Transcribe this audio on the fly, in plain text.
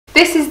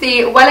This is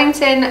the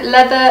Wellington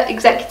leather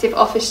executive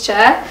office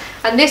chair,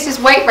 and this is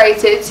weight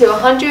rated to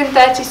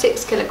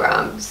 136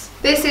 kilograms.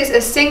 This is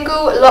a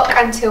single lock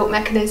and tilt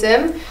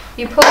mechanism.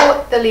 You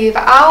pull the lever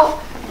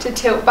out to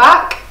tilt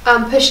back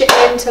and push it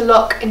in to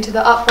lock into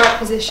the upright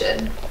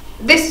position.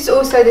 This is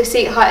also the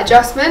seat height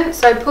adjustment,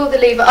 so pull the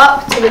lever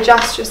up to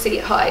adjust your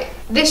seat height.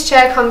 This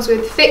chair comes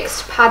with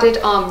fixed padded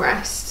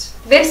armrests.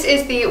 This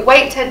is the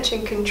weight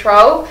tension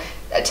control.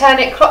 Turn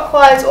it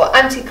clockwise or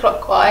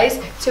anti-clockwise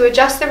to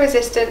adjust the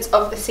resistance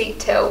of the seat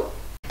tilt.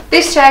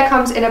 This chair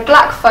comes in a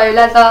black faux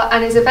leather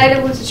and is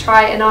available to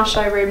try in our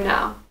showroom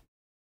now.